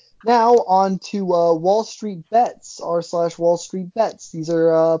Now on to Wall Street Bets, r/slash Wall Street Bets. These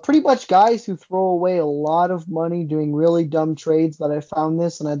are pretty much guys who throw away a lot of money doing really dumb trades. But I found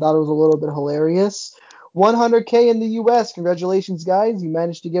this and I thought it was a little bit hilarious. 100K in the U.S. Congratulations, guys! You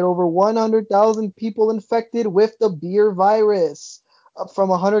managed to get over 100,000 people infected with the beer virus, up from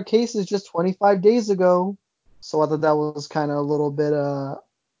 100 cases just 25 days ago. So I thought that was kind of a little bit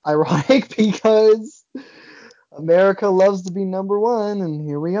ironic because America loves to be number one, and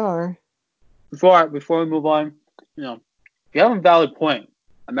here we are. Before we move on, you know, you have a valid point.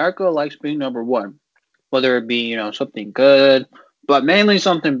 America likes being number one, whether it be something good, but mainly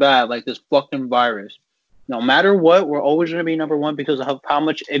something bad like this fucking virus. No matter what, we're always gonna be number one because of how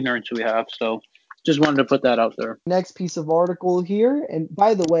much ignorance we have. So, just wanted to put that out there. Next piece of article here. And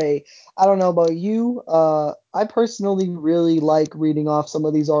by the way, I don't know about you. I personally really like reading off some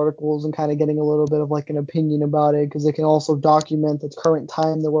of these articles and kind of getting a little bit of like an opinion about it because it can also document the current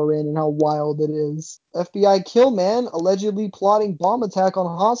time that we're in and how wild it is. FBI kill man allegedly plotting bomb attack on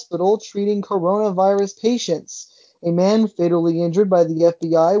hospital treating coronavirus patients. A man fatally injured by the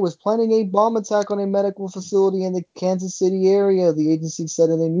FBI was planning a bomb attack on a medical facility in the Kansas City area, the agency said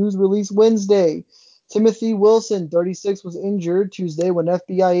in a news release Wednesday. Timothy Wilson, 36, was injured Tuesday when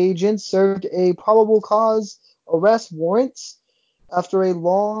FBI agents served a probable cause arrest warrant after a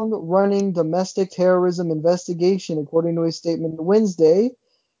long-running domestic terrorism investigation, according to a statement Wednesday.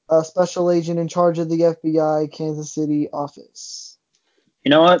 A special agent in charge of the FBI Kansas City office. You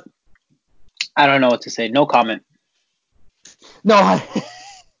know what? I don't know what to say. No comment. No,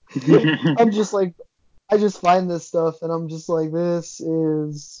 I'm just like, I just find this stuff and I'm just like, this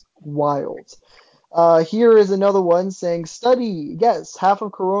is wild. Here is another one saying study. Yes, half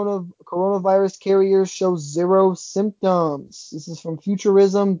of coronavirus carriers show zero symptoms. This is from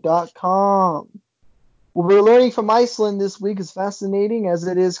futurism.com. What we're learning from Iceland this week is fascinating as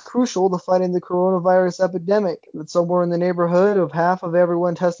it is crucial to fighting the coronavirus epidemic. That somewhere in the neighborhood of half of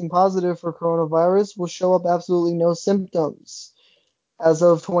everyone testing positive for coronavirus will show up absolutely no symptoms. As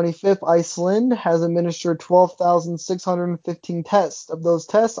of 25th, Iceland has administered 12,615 tests. Of those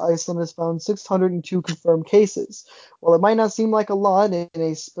tests, Iceland has found 602 confirmed cases. While it might not seem like a lot in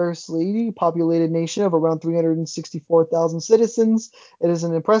a sparsely populated nation of around 364,000 citizens, it is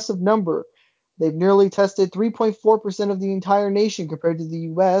an impressive number. They've nearly tested 3.4% of the entire nation compared to the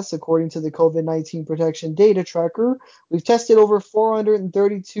US, according to the COVID-19 protection data tracker. We've tested over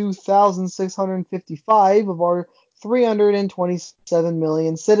 432,655 of our 327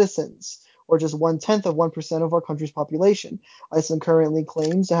 million citizens, or just 1/10 of 1% of our country's population. Iceland currently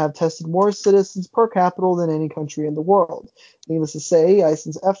claims to have tested more citizens per capita than any country in the world. Needless to say,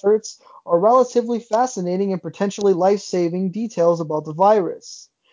 Iceland's efforts are relatively fascinating and potentially life-saving details about the virus.